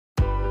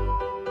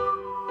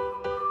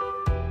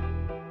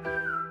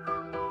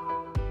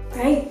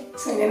Hey,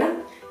 soy Nena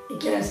y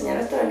quiero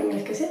enseñaros todo el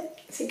inglés que sé.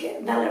 Así que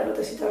dale al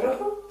botoncito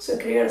rojo,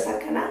 suscribiros al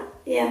canal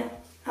y a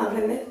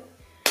aprender.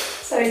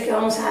 ¿Sabéis qué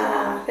vamos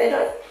a hacer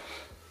hoy?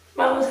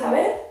 Vamos a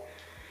ver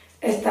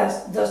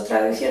estas dos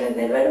traducciones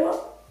del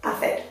verbo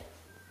hacer.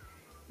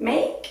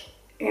 Make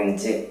and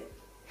do.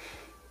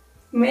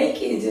 Make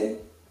y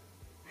do.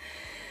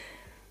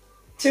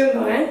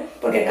 Chungo, ¿eh?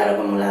 Porque claro,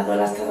 como las dos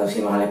las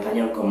traducimos al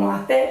español como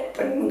hacer,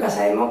 pues nunca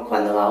sabemos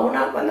cuándo va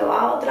una, cuándo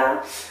va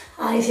otra.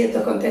 Hay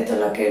ciertos contextos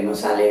en los que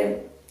nos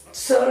sale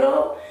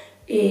solo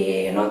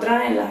y en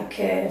otras en las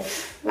que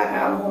la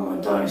cagamos un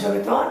montón. Y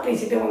sobre todo al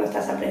principio cuando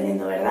estás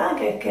aprendiendo, ¿verdad?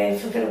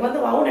 Pero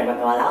 ¿cuándo va una y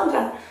cuándo va la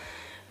otra?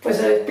 Pues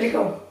os lo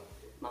explico.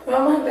 Pues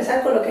vamos a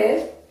empezar con lo que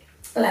es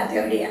la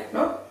teoría,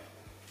 ¿no?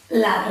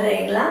 La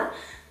regla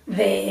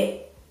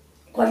de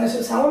cuándo se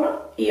usa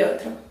uno y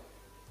otro.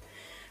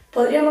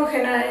 Podríamos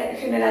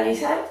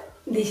generalizar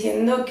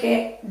diciendo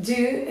que do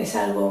es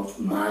algo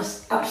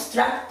más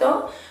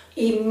abstracto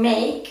y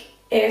make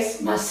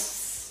es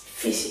más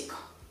físico.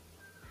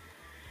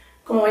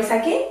 Como veis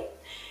aquí,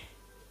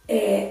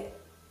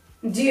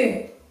 do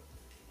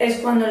es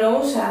cuando lo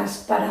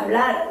usas para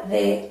hablar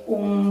de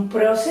un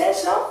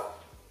proceso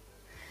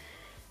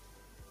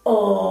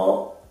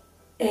o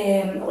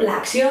la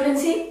acción en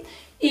sí,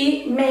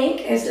 y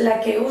make es la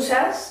que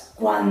usas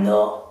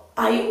cuando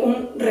hay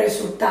un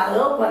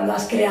resultado, cuando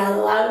has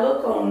creado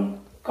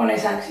algo con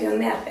esa acción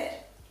de hacer.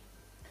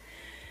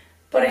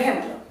 Por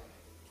ejemplo,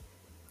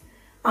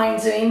 I'm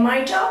doing my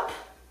job.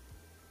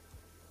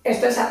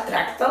 Esto es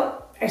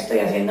abstracto. Estoy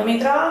haciendo mi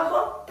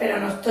trabajo, pero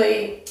no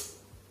estoy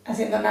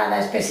haciendo nada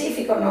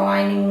específico, no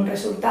hay ningún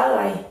resultado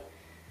ahí.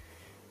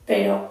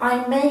 Pero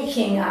I'm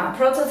making a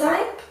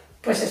prototype,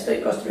 pues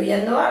estoy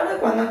construyendo algo y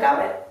cuando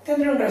acabe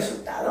tendré un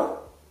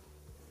resultado.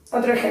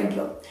 Otro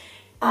ejemplo.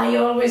 I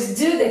always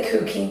do the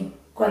cooking.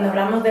 Cuando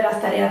hablamos de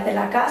las tareas de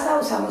la casa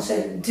usamos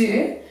el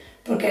do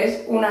porque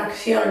es una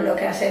acción lo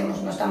que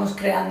hacemos, no estamos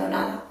creando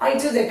nada. I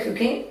do the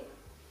cooking.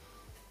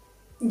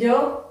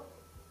 Yo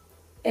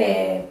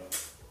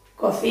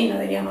cocino,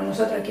 diríamos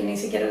nosotros, aquí ni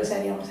siquiera lo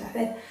usaríamos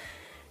hacer.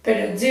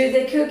 Pero do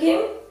the cooking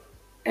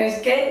es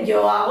que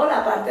yo hago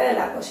la parte de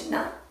la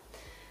cocina.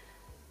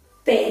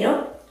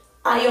 Pero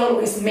I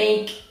always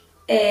make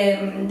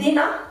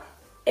dinner.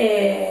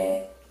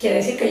 Quiere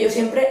decir que yo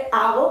siempre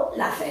hago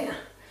la cena.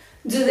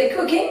 Do the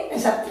cooking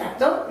es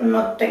abstracto,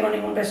 no tengo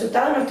ningún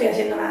resultado, no estoy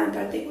haciendo nada en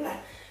particular.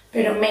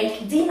 Pero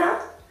make dinner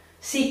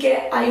sí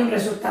que hay un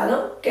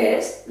resultado, que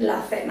es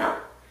la cena.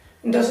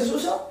 Entonces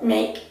uso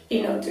make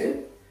y no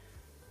do.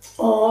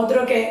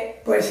 Otro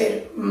que puede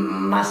ser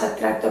más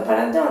abstracto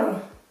para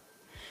todo.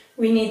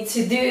 We need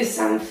to do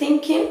some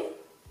thinking,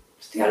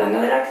 estoy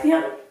hablando de la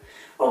acción,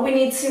 o we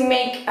need to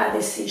make a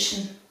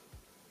decision.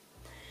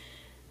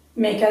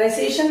 Make a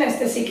decision,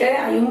 este sí que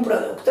hay un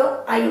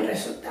producto, hay un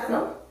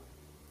resultado.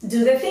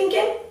 Do the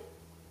thinking,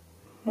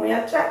 muy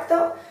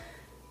abstracto.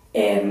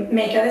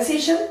 Make a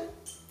decision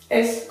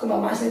es como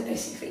más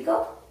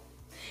específico.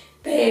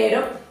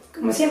 Pero,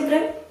 como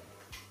siempre,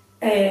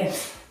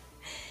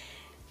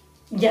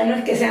 ya no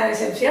es que sean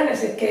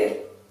excepciones, es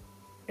que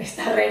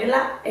esta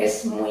regla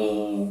es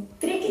muy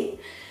tricky.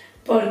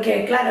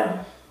 Porque,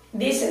 claro,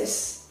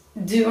 dices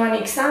do an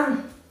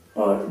exam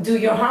o do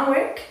your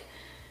homework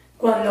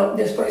cuando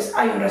después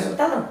hay un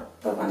resultado,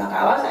 pues cuando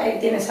acabas ahí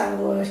tienes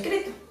algo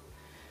escrito.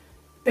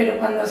 Pero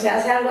cuando se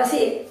hace algo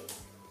así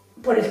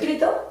por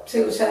escrito,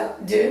 se usa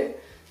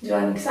do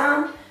an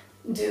exam,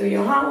 do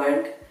your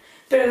homework,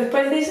 pero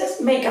después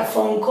dices make a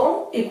phone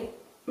call, y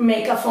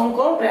make a phone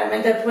call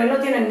realmente después no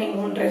tiene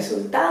ningún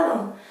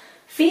resultado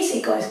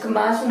físico, es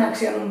más una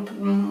acción,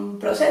 un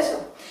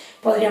proceso.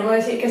 Podríamos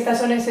decir que estas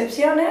son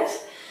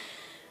excepciones,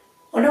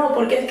 o no,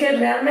 porque es que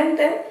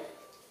realmente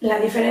la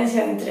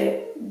diferencia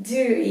entre do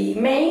y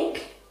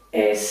make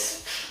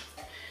es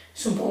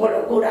un poco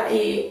locura,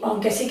 y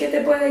aunque sí que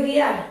te puede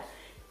guiar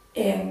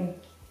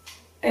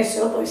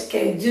eso, pues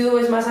que do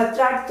es más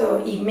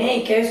abstracto y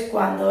make es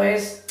cuando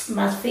es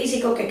más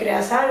físico, que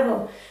creas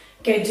algo,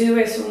 que do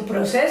es un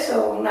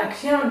proceso, una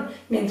acción,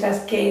 mientras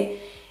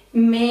que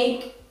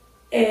make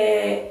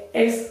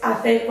es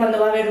hacer cuando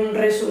va a haber un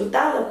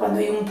resultado, cuando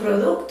hay un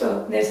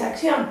producto de esa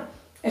acción.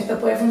 Esto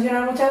puede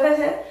funcionar muchas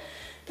veces,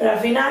 pero al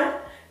final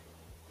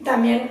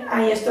también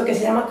hay esto que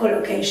se llama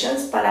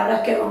collocations,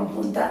 palabras que van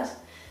juntas.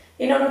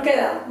 Y no nos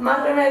queda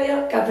más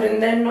remedio que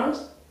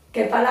aprendernos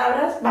qué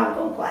palabras van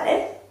con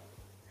cuáles.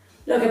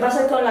 Lo que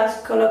pasa con las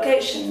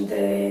collocations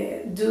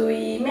de do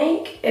y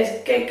make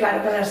es que,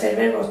 claro, para ser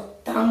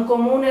verbos tan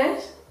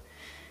comunes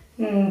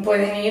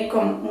pueden ir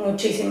con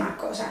muchísimas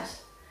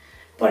cosas.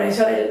 Por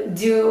eso el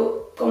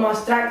do como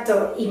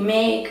abstracto y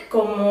make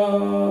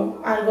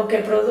como algo que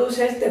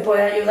produces te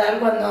puede ayudar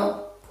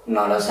cuando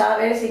no lo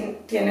sabes y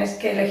tienes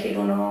que elegir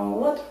uno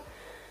u otro.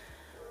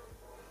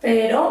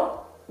 Pero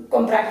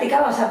con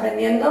práctica vas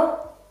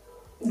aprendiendo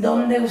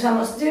dónde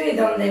usamos do y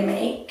dónde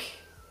make.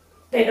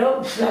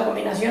 Pero la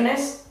combinación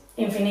es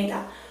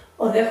infinita.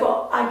 Os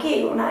dejo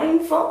aquí una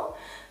info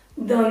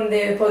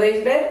donde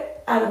podéis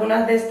ver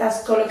algunas de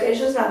estas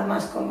collocations, las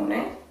más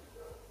comunes.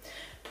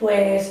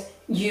 pues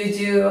you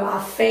do a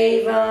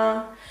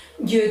favor,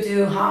 you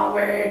do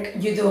homework,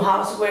 you do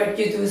housework,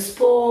 you do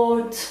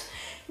sport,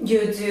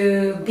 you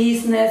do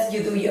business,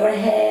 you do your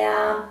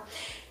hair,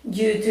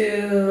 you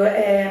do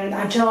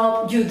a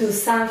job, you do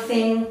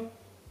something.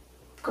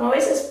 Como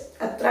veis es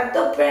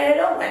abstracto,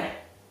 pero bueno.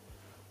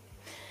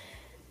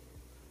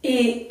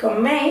 Y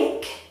con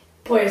make,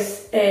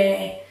 pues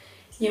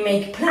you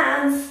make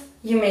plans,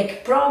 you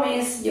make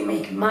promise, you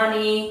make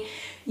money,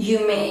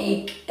 you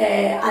make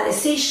a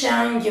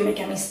decision, you make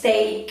a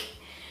mistake,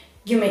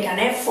 you make an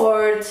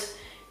effort,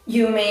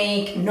 you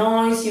make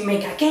noise, you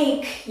make a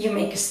cake, you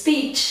make a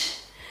speech,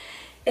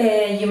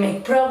 you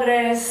make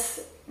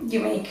progress, you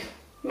make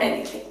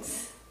many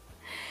things.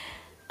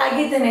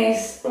 Aquí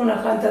tenéis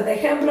unos cuantos de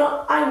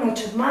ejemplos, hay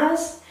muchos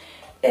más.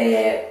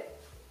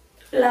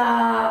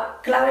 La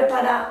clave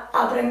para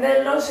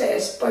aprenderlos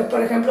es, pues por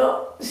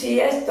ejemplo, si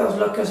estos,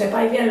 los que os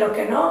sepáis bien, los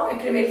que no,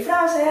 escribir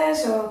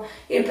frases o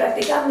ir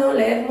practicando,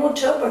 leer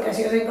mucho, porque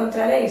así os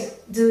encontraréis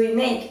do y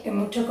make en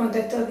muchos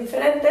contextos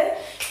diferentes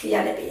y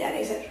ya le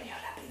pillaréis el rollo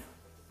rápido.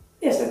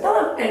 Y esto es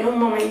todo. En un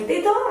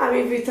momentito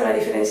habéis visto la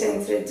diferencia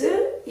entre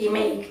do y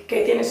make,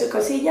 que tiene su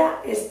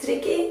cosilla, es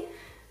tricky,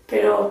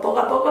 pero poco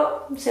a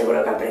poco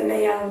seguro que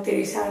aprendéis a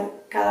utilizar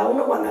cada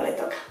uno cuando le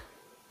toca.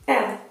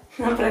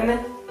 Aprende.